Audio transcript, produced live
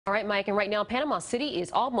All right, Mike, and right now Panama City is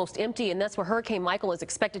almost empty, and that's where Hurricane Michael is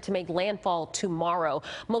expected to make landfall tomorrow.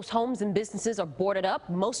 Most homes and businesses are boarded up.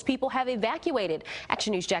 Most people have evacuated.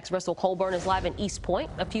 Action News Jack's Russell Colburn is live in East Point,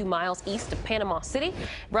 a few miles east of Panama City.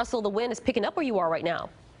 Russell, the wind is picking up where you are right now.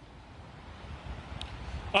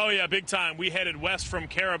 Oh, yeah, big time. We headed west from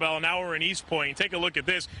Carabel, and now we're in East Point. Take a look at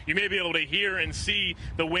this. You may be able to hear and see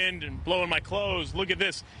the wind and blowing my clothes. Look at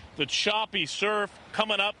this. The choppy surf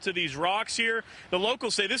coming up to these rocks here. The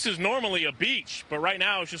locals say this is normally a beach, but right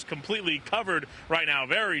now it's just completely covered right now.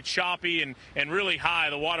 Very choppy and really high.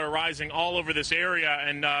 The water rising all over this area.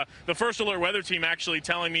 And the First Alert Weather Team actually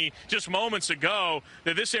telling me just moments ago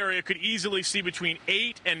that this area could easily see between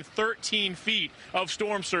 8 and 13 feet of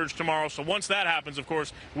storm surge tomorrow. So once that happens, of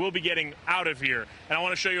course, we'll be getting out of here. And I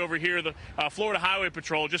want to show you over here the Florida Highway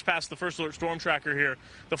Patrol, just past the First Alert Storm Tracker here.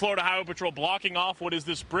 The Florida Highway Patrol blocking off what is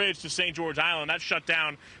this bridge to St. George Island. That's shut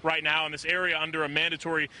down right now in this area under a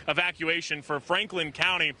mandatory evacuation for Franklin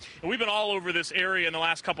County. And we've been all over this area in the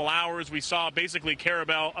last couple hours. We saw basically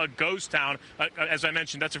Carabel, a ghost town. As I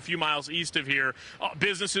mentioned, that's a few miles east of here.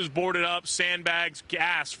 Businesses boarded up, sandbags,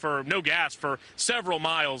 no gas for several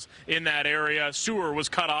miles in that area. Sewer was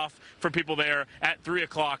cut off for people there at 3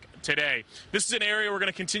 o'clock today. This is an area we're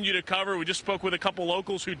going to continue to cover. We just spoke with a couple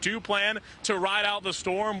locals who do plan to ride out the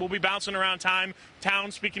storm. We'll be bouncing around town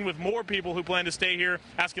speaking with more people who plan to stay here,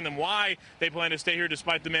 asking them why they plan to stay here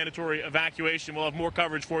despite the mandatory evacuation. We'll have more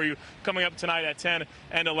coverage for you coming up tonight at 10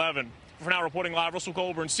 and 11. For now, reporting live, Russell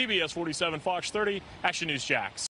Colburn, CBS 47, Fox 30, Action News Jax.